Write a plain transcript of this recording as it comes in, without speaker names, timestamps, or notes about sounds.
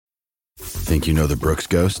Think you know the Brooks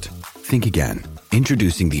Ghost? Think again.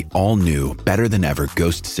 Introducing the all-new, better-than-ever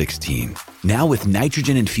Ghost 16. Now with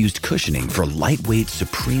nitrogen-infused cushioning for lightweight,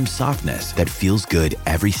 supreme softness that feels good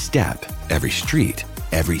every step, every street,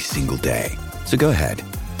 every single day. So go ahead,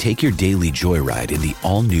 take your daily joyride in the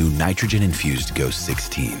all-new nitrogen-infused Ghost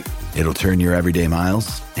 16. It'll turn your everyday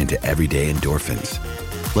miles into everyday endorphins.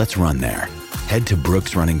 Let's run there. Head to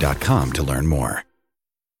brooksrunning.com to learn more.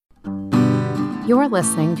 You're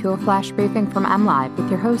listening to a flash briefing from MLive with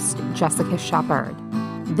your host, Jessica Shepard.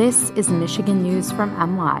 This is Michigan News from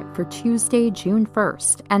MLive for Tuesday, June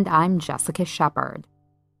 1st, and I'm Jessica Shepard.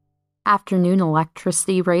 Afternoon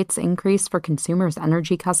electricity rates increase for consumers'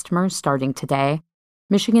 energy customers starting today.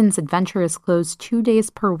 Michigan's Adventure is closed 2 days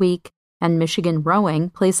per week, and Michigan Rowing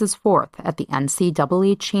places fourth at the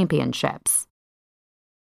NCAA Championships.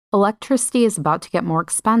 Electricity is about to get more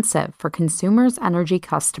expensive for consumers' energy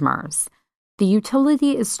customers. The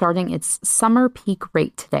utility is starting its summer peak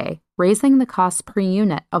rate today, raising the cost per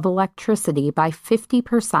unit of electricity by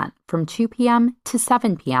 50% from 2 p.m. to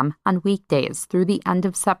 7 p.m. on weekdays through the end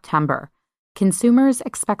of September. Consumers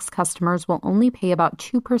expect customers will only pay about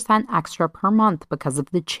 2% extra per month because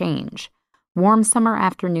of the change. Warm summer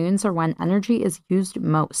afternoons are when energy is used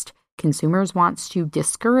most. Consumers want to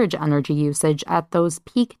discourage energy usage at those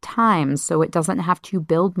peak times so it doesn't have to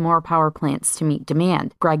build more power plants to meet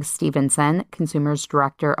demand. Greg Stevenson, Consumers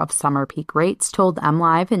Director of Summer Peak Rates, told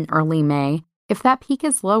MLive in early May, "If that peak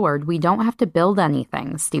is lowered, we don't have to build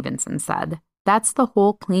anything," Stevenson said. "That's the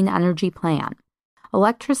whole clean energy plan."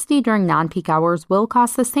 Electricity during non-peak hours will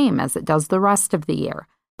cost the same as it does the rest of the year.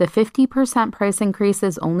 The 50% price increase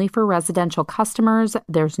is only for residential customers.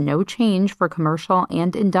 There's no change for commercial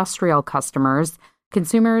and industrial customers.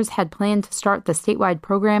 Consumers had planned to start the statewide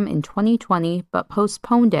program in 2020, but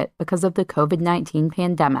postponed it because of the COVID-19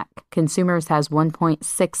 pandemic. Consumers has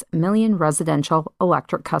 1.6 million residential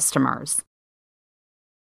electric customers.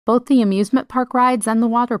 Both the amusement park rides and the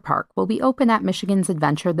water park will be open at Michigan's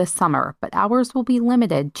Adventure this summer, but hours will be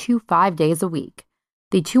limited to 5 days a week.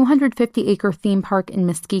 The 250-acre theme park in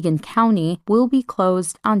Muskegon County will be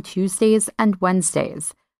closed on Tuesdays and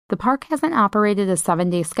Wednesdays. The park hasn't operated a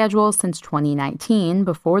 7-day schedule since 2019,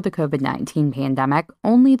 before the COVID-19 pandemic.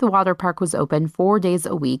 Only the water park was open 4 days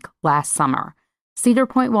a week last summer. Cedar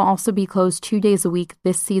Point will also be closed 2 days a week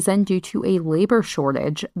this season due to a labor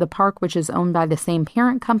shortage. The park, which is owned by the same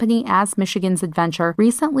parent company as Michigan's Adventure,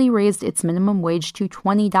 recently raised its minimum wage to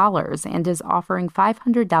 $20 and is offering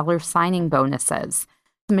 $500 signing bonuses.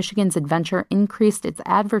 Michigan's Adventure increased its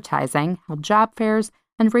advertising, held job fairs,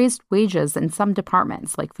 and raised wages in some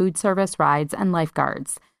departments like food service, rides, and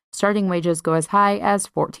lifeguards. Starting wages go as high as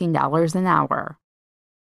 $14 an hour.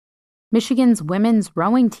 Michigan's women's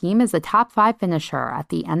rowing team is a top 5 finisher at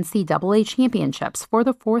the NCAA Championships for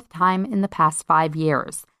the 4th time in the past 5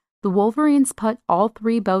 years. The Wolverines put all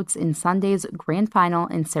 3 boats in Sunday's grand final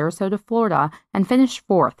in Sarasota, Florida, and finished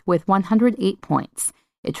 4th with 108 points.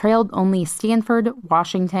 It trailed only Stanford,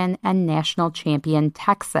 Washington, and national champion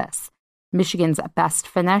Texas. Michigan's best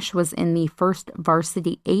finish was in the first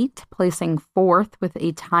varsity 8, placing 4th with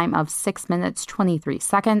a time of 6 minutes 23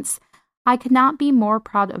 seconds. "I could not be more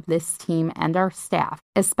proud of this team and our staff,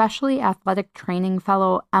 especially athletic training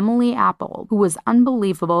fellow Emily Apple, who was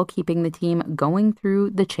unbelievable keeping the team going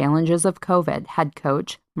through the challenges of COVID," head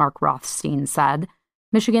coach Mark Rothstein said.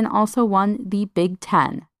 Michigan also won the Big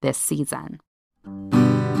Ten this season.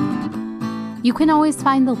 You can always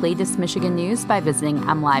find the latest Michigan news by visiting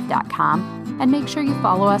mlive.com, and make sure you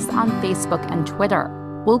follow us on Facebook and Twitter.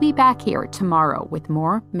 We'll be back here tomorrow with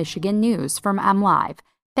more Michigan news from MLive.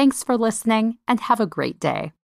 Thanks for listening, and have a great day.